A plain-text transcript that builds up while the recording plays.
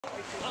Wiggle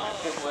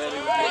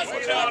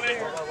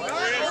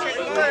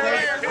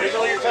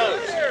your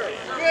toes.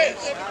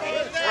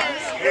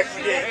 Yes,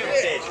 you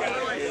did.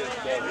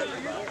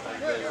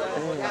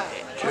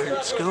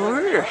 Current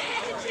score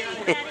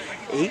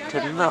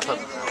 8-0.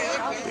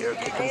 We are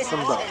kicking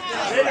some butt.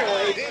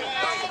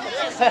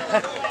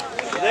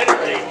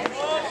 Literally.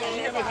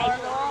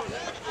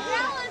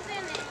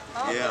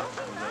 Yeah.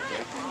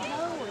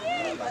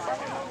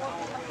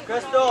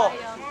 Crystal.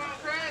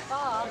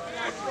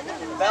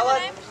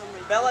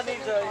 Bella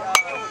needs a.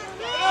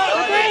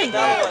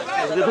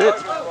 That's a good hit.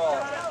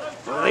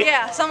 Right.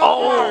 Yeah, someone.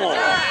 Oh!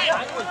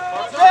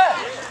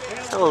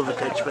 Hell of a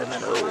catch by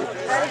Minnow.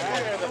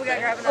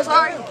 Oh,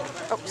 sorry.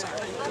 Oh,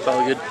 sorry. It's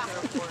all good.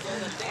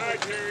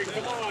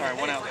 Alright,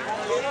 one out.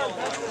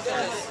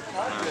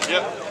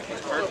 Yep,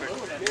 perfect.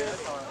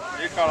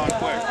 You caught on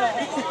quick.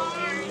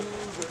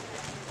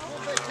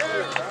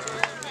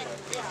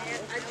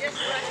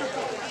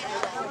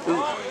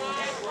 Ooh.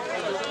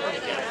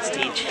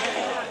 Stage.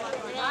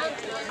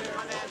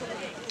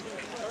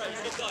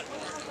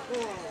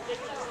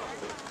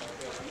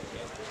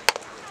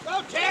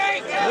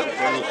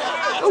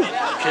 Oh,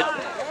 shit.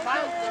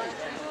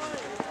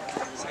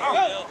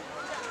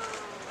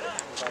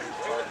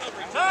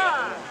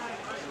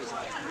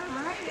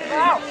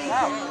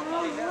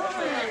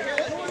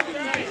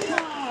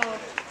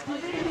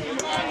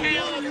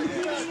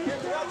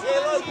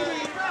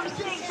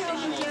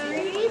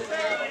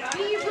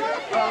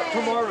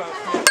 Tomorrow.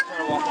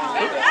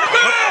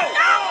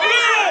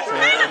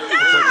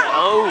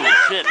 Oh,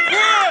 shit.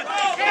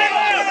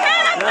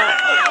 Alright.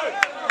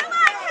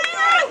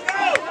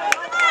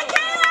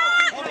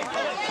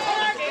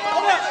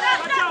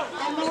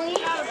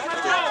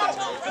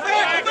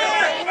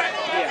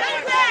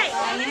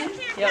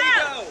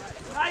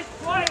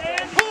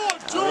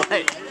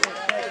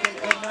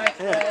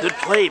 Yeah, good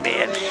play,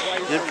 man.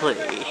 Good play.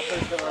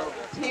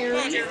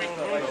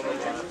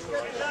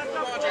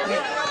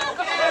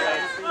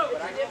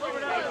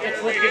 It's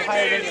lifted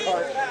higher than your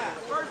heart.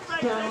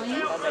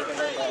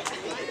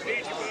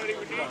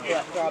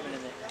 Yeah, Robin in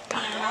it.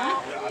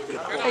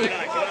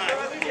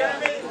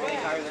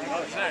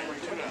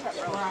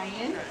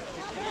 Ryan.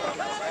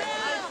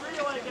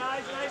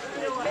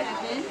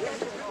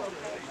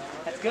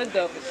 That's good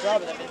though, if it's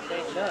Robin, that means they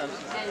ain't done.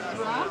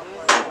 Ezra.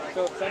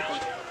 So it's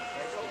something.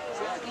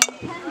 And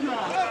Kendra.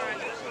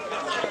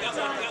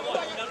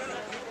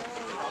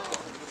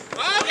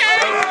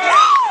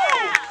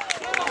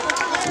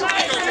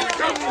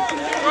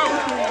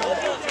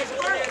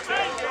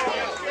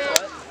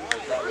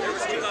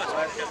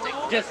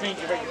 Just means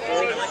you're ready for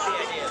it.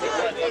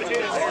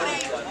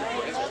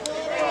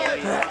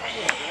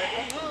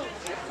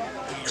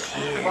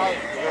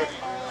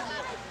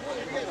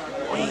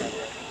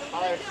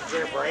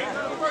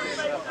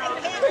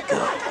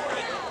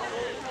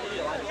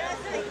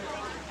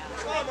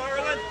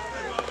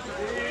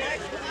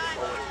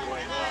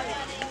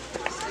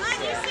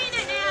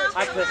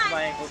 I twisted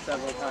my ankle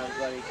several times,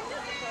 buddy.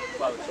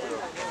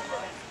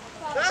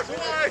 That's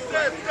why I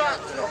said stop.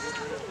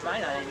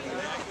 Mine, I didn't even.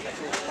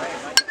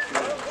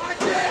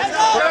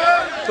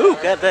 Ooh,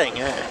 god dang.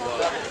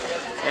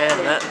 And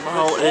that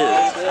ball is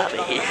out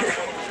of here.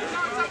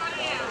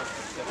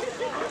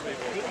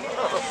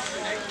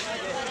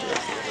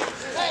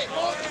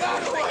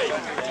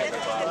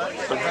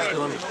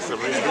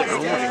 Somebody's getting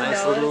home with a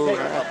nice little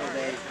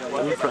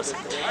little present.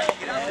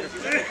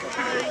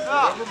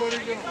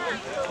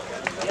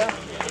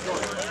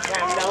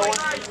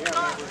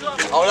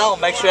 Hold on,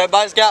 make sure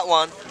everybody's got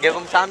one. Give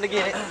them time to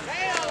get it.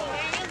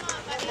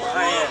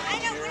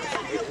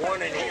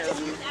 One in here.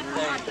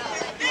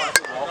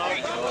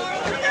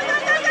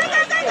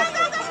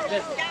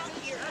 Just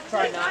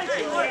try not to.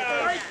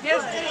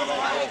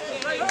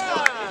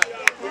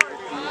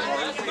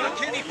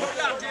 Kenny, put it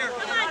out there.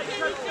 Come on,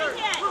 Kenny,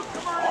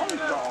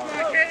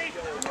 take it.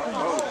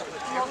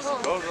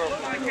 Those are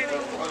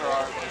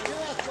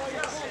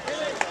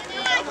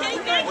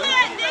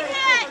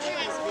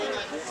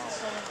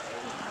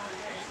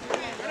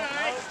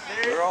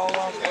They're all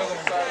on the other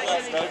side of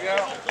that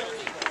dugout.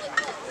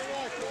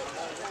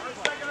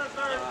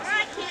 All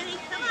right, Kenny,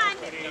 come on.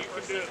 You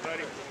can do it,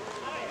 buddy.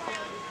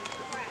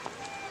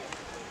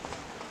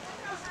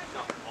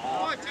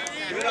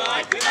 Good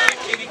eye,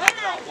 Kenny.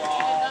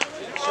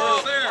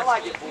 I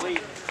like it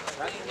bleeding.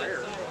 That's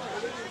rare.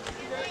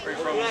 Are you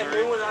from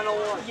Missouri?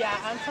 Yeah,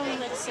 I'm from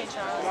like St.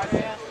 Charles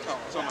area. Oh,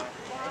 so am I.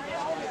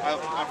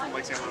 I'm from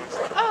Lake St. Louis.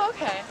 Oh,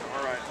 okay.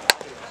 All right.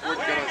 Where'd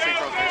you go to St.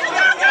 Charles?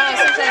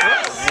 St.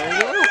 Charles. There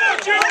you go.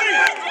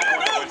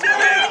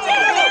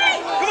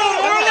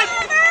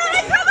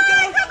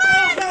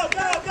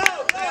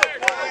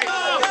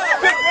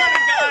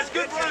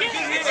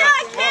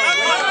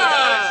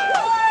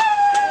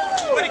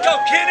 Way to go,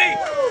 Kenny!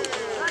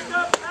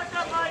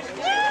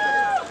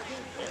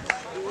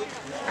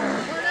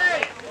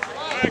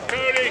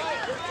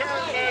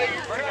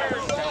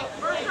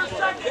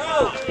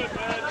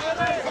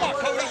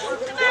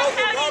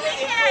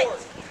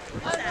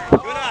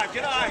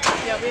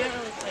 Yeah, we didn't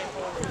really play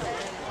for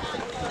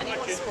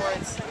any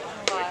sports.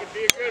 Be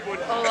a good A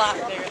lot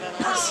bigger than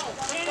us.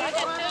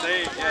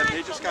 They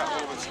just got a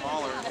little bit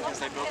smaller because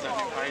they built that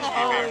new ice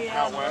game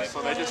out west,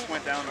 so they just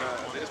went down to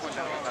that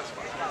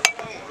spot.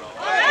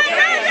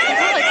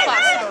 They're like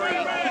class 3.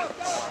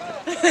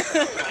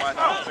 Well, I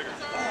thought it was bigger.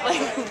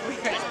 Like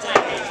weird.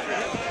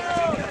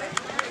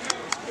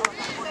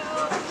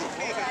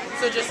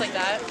 So just like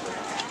that?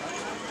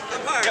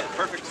 Yep,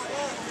 perfect.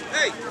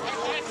 Hey!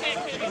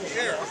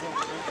 Here.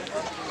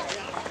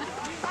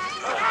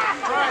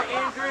 Alright,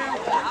 Andrew.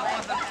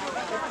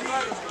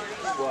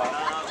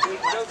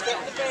 Don't set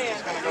the band.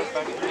 Just kind of goes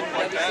back and forth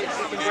like that. You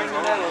can bring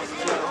the medals to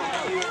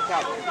you and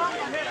Cowboy.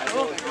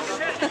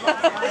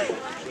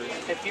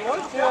 If you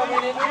want to, I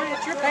mean,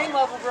 it's your pain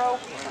level, bro.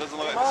 It doesn't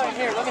look like Come on, this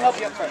here, let me help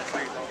you up first.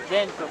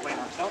 Then put weight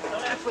on. Don't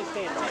actually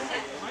stand on it.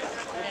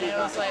 And it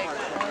was like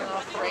on and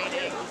off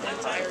raining the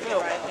entire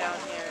ride down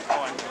here.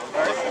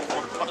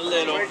 A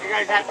little. Where'd you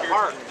guys have to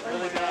park?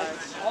 Really bad.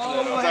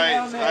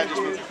 I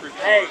just went through.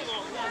 Hey,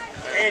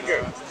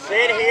 Andrew,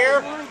 sit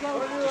here.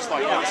 Just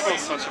like this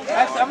feels such a.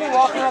 I'm gonna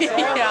walk up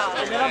there, Yeah.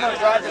 and then I'm gonna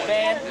drive the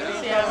van.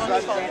 Yeah, I'm on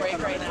this whole break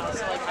right now,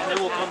 so like, And then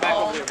we'll come back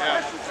over here. so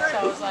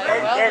I was like,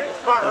 well, There's a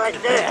spot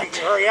right there.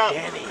 Hurry up.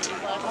 let me like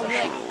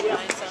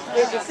find something.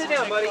 Yeah, just sit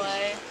down, buddy.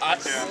 I'm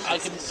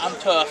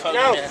tough.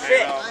 No,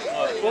 sit.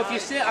 Well, if you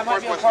sit, I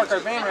might be able to park our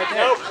van right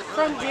there.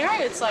 From here,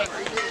 it's like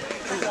 25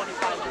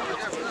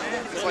 minutes.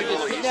 It's like a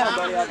little. Sit down,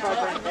 buddy. I'll try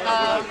to bring it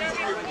down.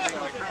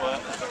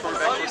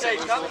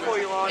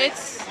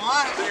 It's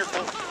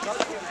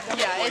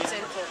yeah, it's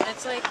in full.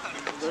 It's like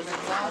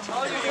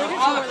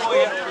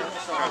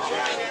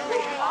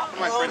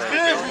My friends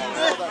make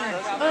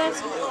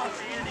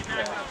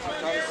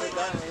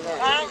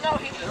I don't know.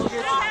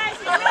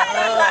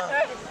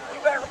 You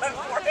better run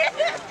for it.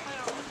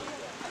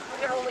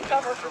 You can only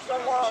cover for so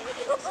long.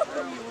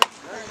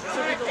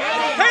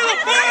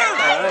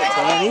 Alright,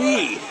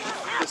 Danny.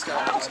 this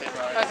guy just hit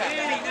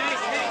right.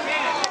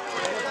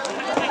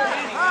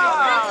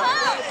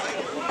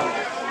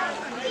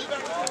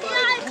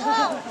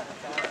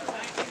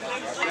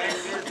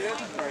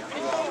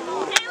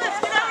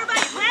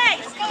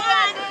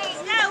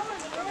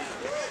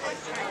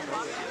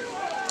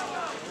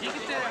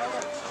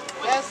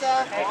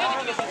 okay.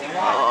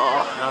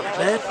 Oh, not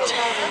bad.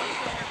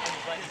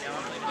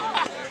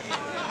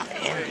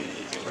 Andy.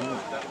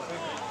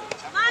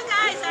 Come on,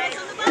 guys, eyes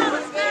on the ball.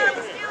 Let's go.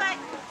 Let's do it.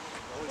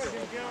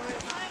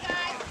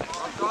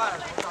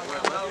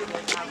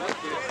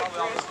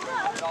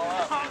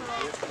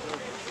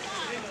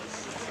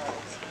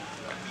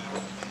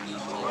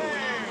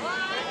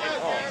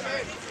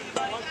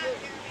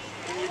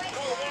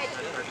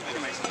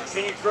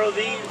 Can you throw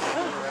these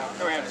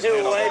two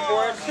away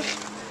for us?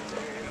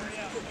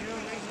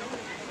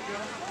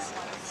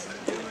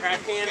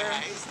 Crack canner.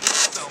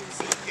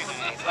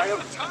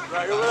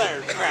 Right over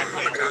there, crack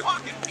canner.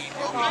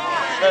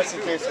 That's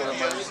in case of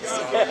emergency.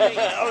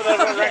 Oh, that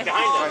one right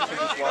behind I can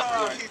just walk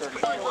through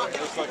like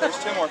 30 There's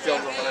 2 more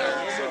fields over there,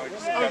 so I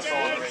just got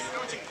following me.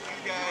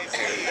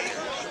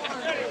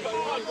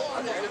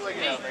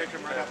 Picked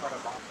him right up out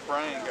of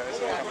Brian, guys.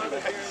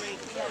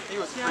 He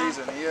was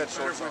freezing. He had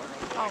shorts on.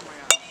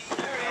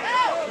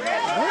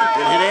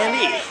 Good hit,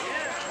 Andy.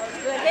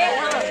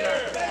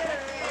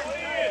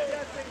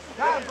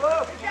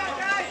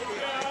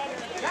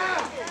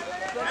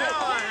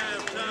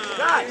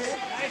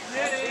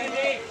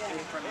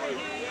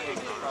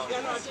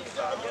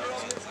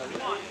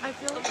 I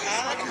feel like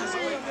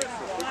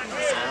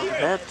Not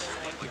bad.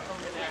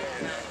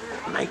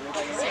 Mike.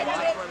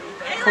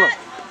 Come on.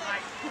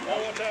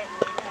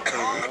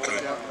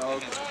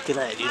 Good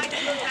night, dude.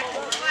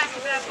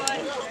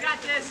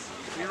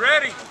 You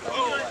ready?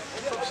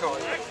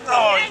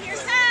 And your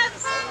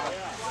subs.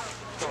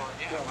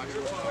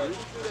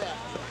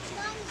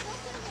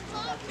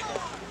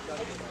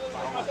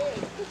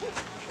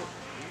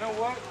 You know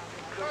what?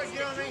 Sorry,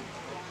 Jimmy.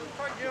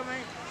 Sorry,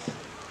 Jimmy.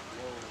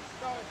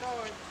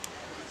 Sorry.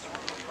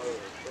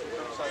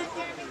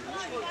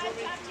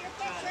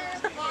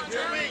 Come on,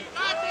 Jimmy.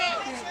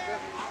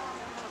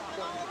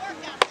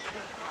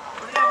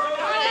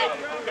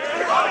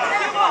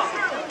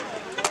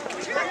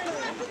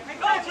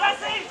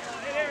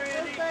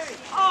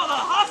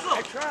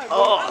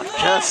 Oh,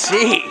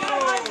 Jesse.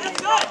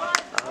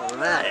 All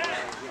right.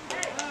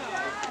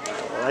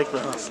 I like the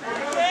hustle.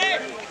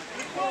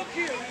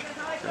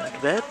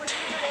 Not bad.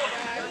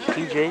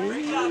 PJ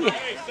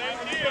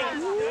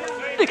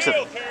Dixon.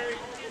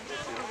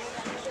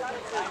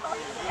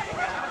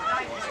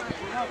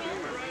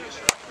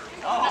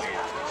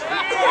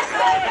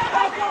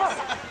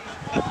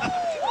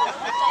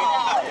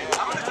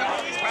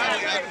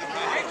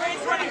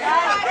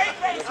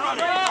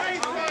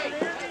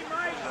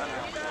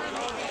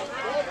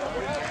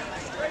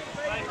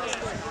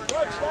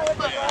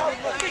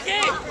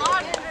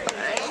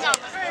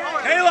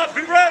 Caleb,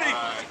 be ready.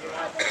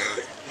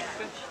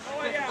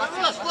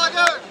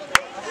 Sluggers.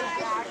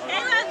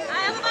 Caleb, I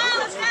have the ball.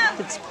 Let's go.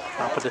 It's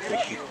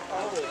competition.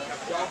 All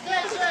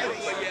right,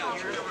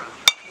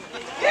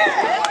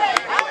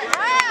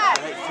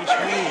 fish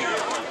me.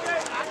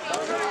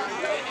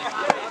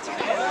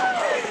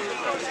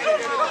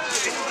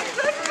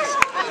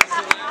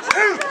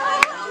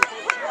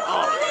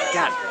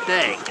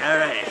 Dang,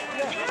 alright.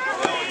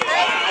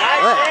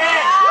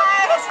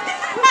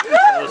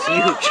 That was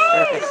huge.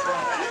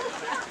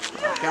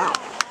 Look out.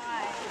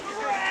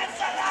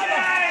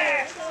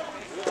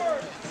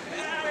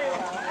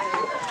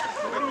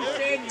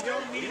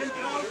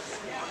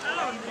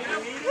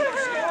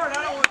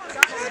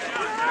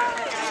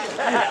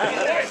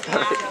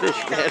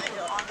 Fish, man.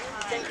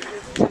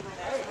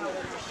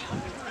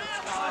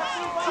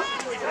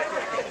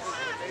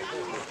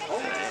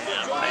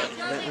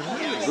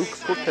 Luke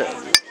Portel.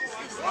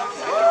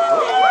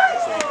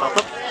 Pop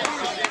up.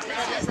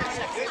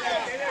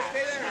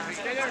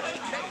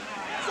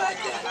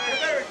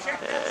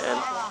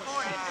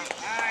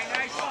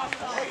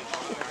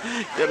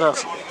 And good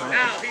hustle.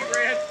 Now he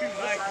ran to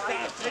my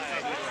stop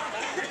sign.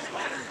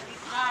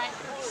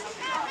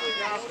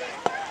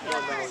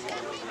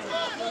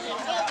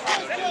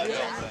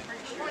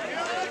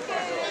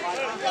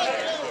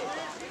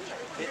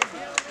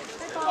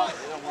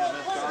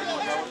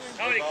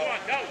 Tony, come on,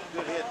 go.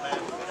 Good hit, man.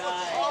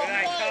 Good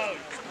night,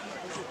 Coach.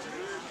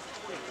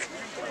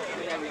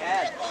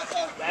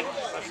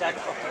 What's that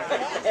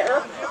there?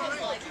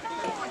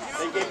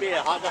 They gave me a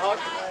hot dog.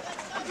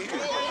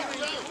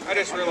 I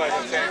just realized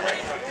I'm standing right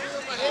in front of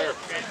you.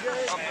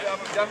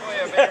 I'm definitely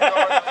a bigger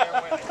dog than I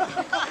went.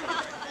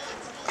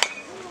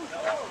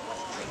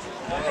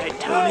 Hey,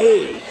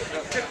 Tony.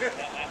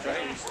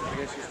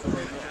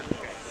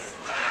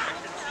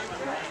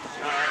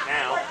 Alright,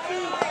 now.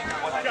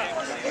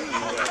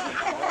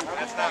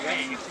 That's not me.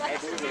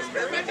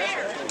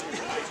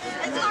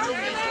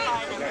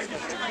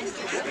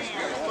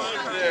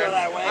 Go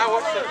that way. I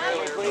watched that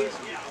earlier. Please.